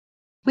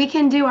we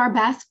can do our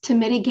best to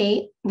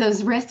mitigate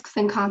those risks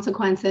and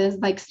consequences,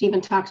 like Stephen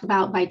talked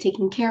about, by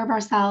taking care of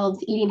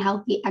ourselves, eating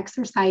healthy,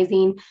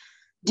 exercising,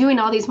 doing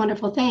all these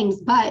wonderful things.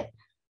 But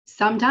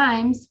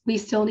sometimes we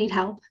still need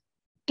help.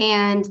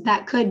 And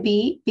that could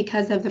be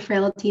because of the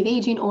frailty of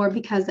aging or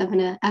because of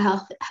a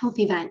health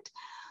event.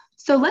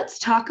 So let's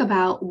talk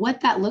about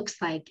what that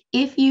looks like.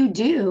 If you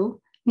do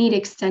need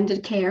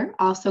extended care,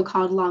 also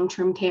called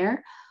long-term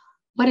care,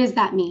 what does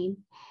that mean?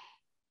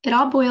 It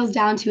all boils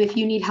down to if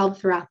you need help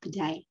throughout the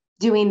day,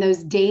 doing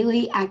those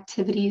daily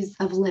activities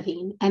of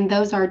living. And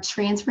those are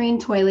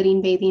transferring,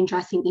 toileting, bathing,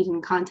 dressing, eating,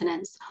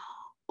 continence.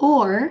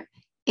 Or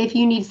if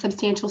you need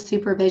substantial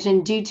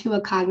supervision due to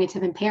a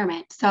cognitive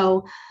impairment.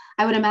 So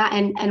I would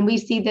imagine, and we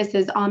see this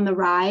is on the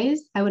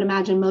rise. I would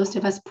imagine most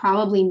of us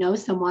probably know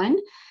someone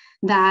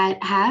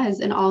that has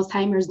an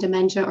Alzheimer's,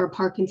 dementia, or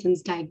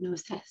Parkinson's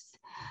diagnosis.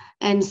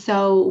 And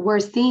so we're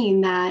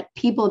seeing that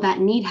people that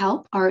need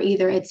help are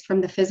either it's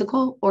from the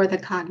physical or the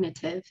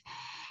cognitive.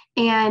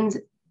 And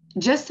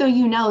just so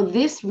you know,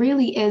 this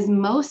really is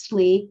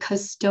mostly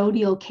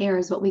custodial care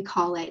is what we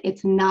call it.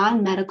 It's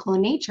non-medical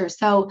in nature.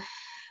 So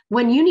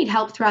when you need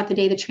help throughout the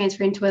day, the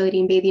transferring,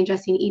 toileting, bathing,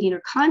 dressing, eating,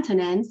 or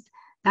continence,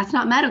 that's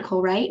not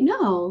medical, right?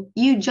 No,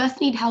 you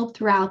just need help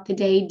throughout the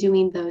day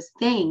doing those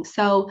things.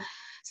 So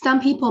some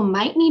people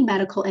might need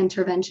medical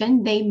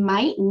intervention. They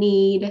might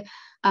need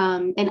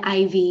an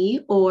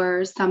IV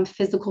or some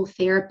physical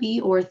therapy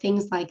or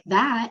things like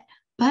that,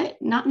 but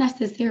not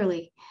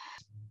necessarily.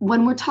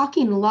 When we're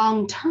talking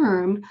long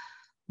term,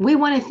 we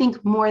want to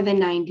think more than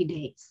 90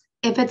 days.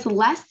 If it's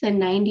less than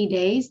 90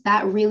 days,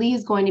 that really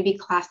is going to be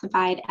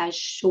classified as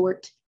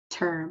short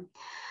term.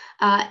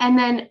 And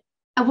then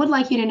I would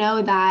like you to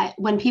know that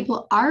when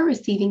people are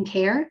receiving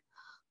care,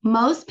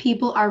 most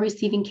people are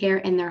receiving care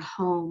in their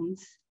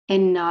homes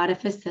and not a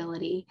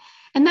facility.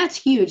 And that's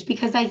huge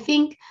because I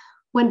think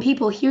when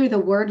people hear the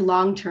word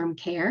long-term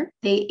care,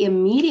 they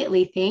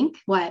immediately think,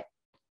 what?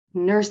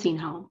 Nursing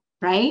home,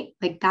 right?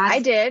 Like that's I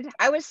did.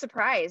 I was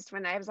surprised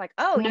when I was like,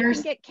 oh, you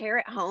can get care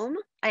at home.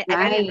 I didn't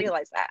right,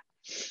 realize that.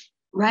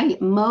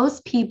 right.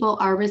 Most people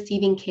are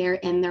receiving care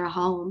in their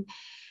home.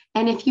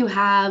 And if you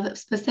have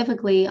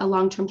specifically a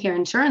long-term care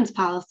insurance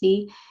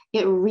policy,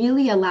 it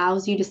really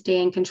allows you to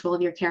stay in control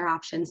of your care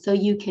options. So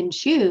you can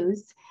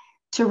choose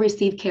to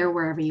receive care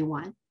wherever you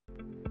want.